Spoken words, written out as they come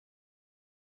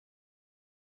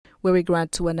We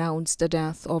regret to announce the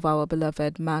death of our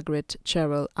beloved Marguerite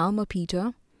Cheryl Alma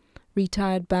Peter,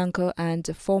 retired banker and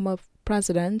former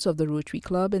president of the Rotary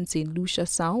Club in St. Lucia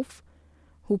South,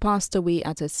 who passed away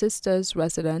at her sister's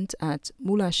residence at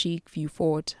Mulashik View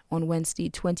Fort on Wednesday,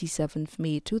 27th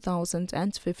May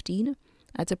 2015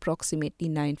 at approximately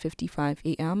 9:55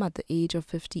 a.m. at the age of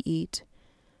 58.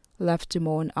 Left to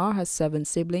mourn are her 7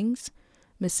 siblings,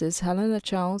 Mrs. Helena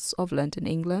Charles of London,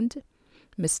 England,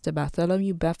 Mr.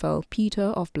 Bartholomew Bethel Peter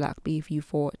of Black Bay View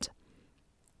Fort,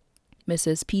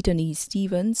 Mrs. Peter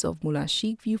Stevens of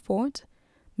Mulashik View Fort,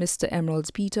 Mr.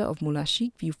 Emerald Peter of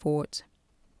Mulashik View Fort,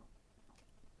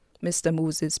 Mr.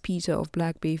 Moses Peter of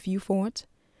Black Bay View Fort,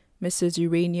 Mrs.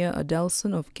 Urania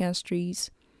Adelson of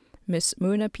Castries, Miss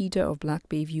Myrna Peter of Black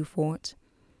Bay View Fort,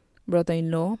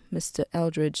 brother-in-law Mr.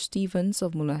 Eldridge Stevens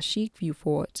of Mulashik View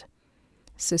Fort,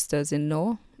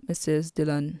 sisters-in-law Mrs.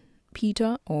 Dylan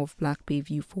Peter of Black Bay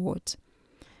View Fort,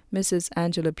 Mrs.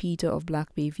 Angela Peter of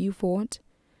Black Bay View Fort,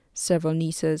 several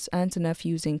nieces and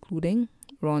nephews including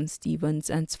Ron Stevens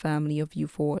and his family of View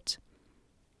Fort,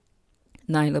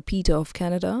 Nyla Peter of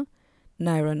Canada,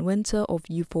 Nyron Winter of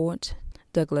View Fort,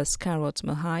 Douglas Carrot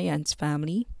Mahai and his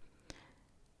family,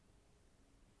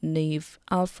 Nave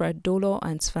Alfred Dolor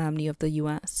and his family of the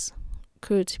U.S.,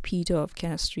 Kurt Peter of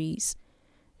Castries,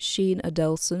 Shane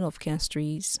Adelson of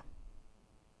Castries,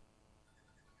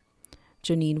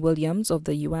 Janine Williams of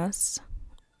the U.S.,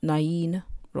 Nain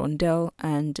Rondell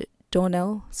and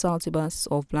Donnell Saltibus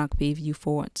of Black Bay View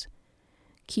Fort,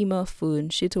 Kima Fern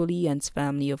Shitoli and his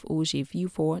family of Auger View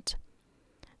Fort,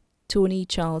 Tony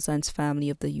Charles and his family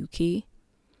of the UK,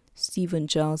 Stephen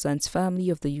Charles and his family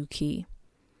of the UK,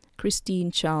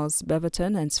 Christine Charles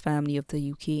Beverton and his family of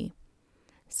the UK,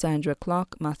 Sandra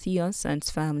Clark Matthias and his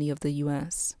family of the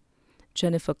US,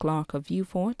 Jennifer Clark of View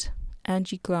Fort,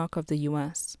 Angie Clark of the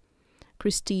US,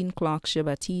 Christine Clark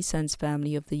Shabatis and his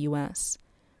family of the U.S.,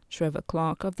 Trevor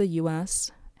Clark of the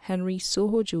U.S., Henry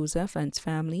Soho Joseph and his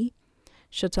family,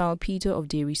 Chantal Peter of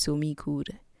Dairy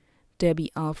Somikud,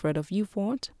 Debbie Alfred of View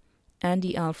Fort,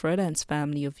 Andy Alfred and his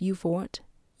family of View Fort,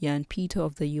 Jan Peter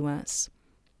of the U.S.,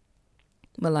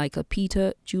 Malika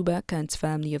Peter Jubak and his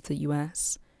family of the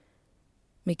U.S.,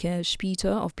 Mikesh Peter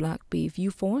of Black Bay View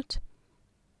Fort,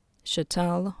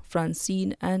 Chantal,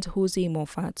 Francine and Jose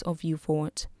Moffat of View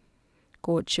Fort,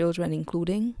 godchildren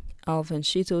including Alvin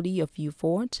Shitoli of View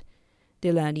Fort,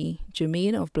 Delaney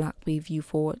Jermaine of Black Bay View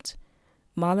Fort,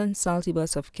 Marlon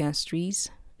Saltibus of Castries,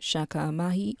 Shaka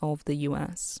Mahi of the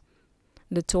U.S.,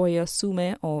 Latoya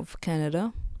Sume of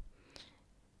Canada,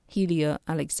 Helia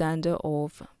Alexander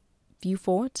of View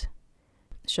Fort,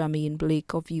 Charmaine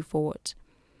Blake of View Fort.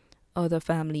 Other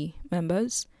family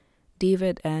members,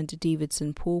 David and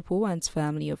Davidson Popo and his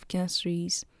family of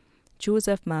Castries,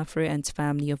 Joseph Maffrey and his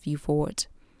family of View Fort,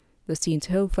 the St.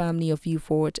 Hill family of View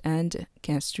Fort and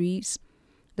Castries,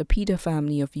 the Peter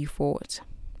family of View Fort.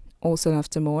 Also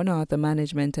left to mourn are the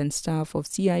management and staff of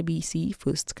CIBC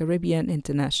First Caribbean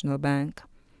International Bank,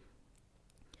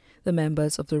 the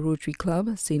members of the Rotary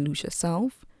Club St. Lucia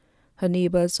South, her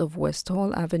neighbors of West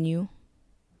Hall Avenue,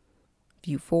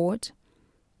 View Fort,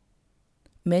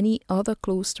 many other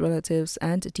close relatives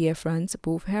and dear friends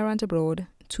both here and abroad,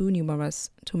 too numerous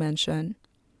to mention.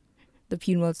 The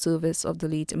funeral service of the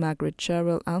late Marguerite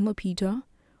Cheryl Alma Peter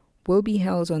will be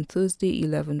held on Thursday,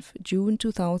 11th June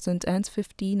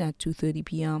 2015 at 2:30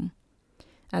 p.m.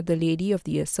 at the Lady of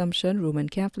the Assumption Roman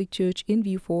Catholic Church in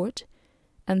View Fort,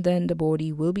 and then the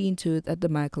body will be interred at the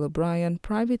Michael O'Brien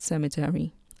Private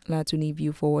Cemetery, Latuni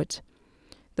View Fort.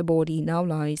 The body now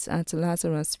lies at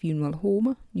Lazarus Funeral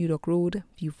Home, New Dock Road,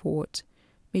 View Fort.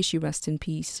 May she rest in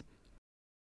peace.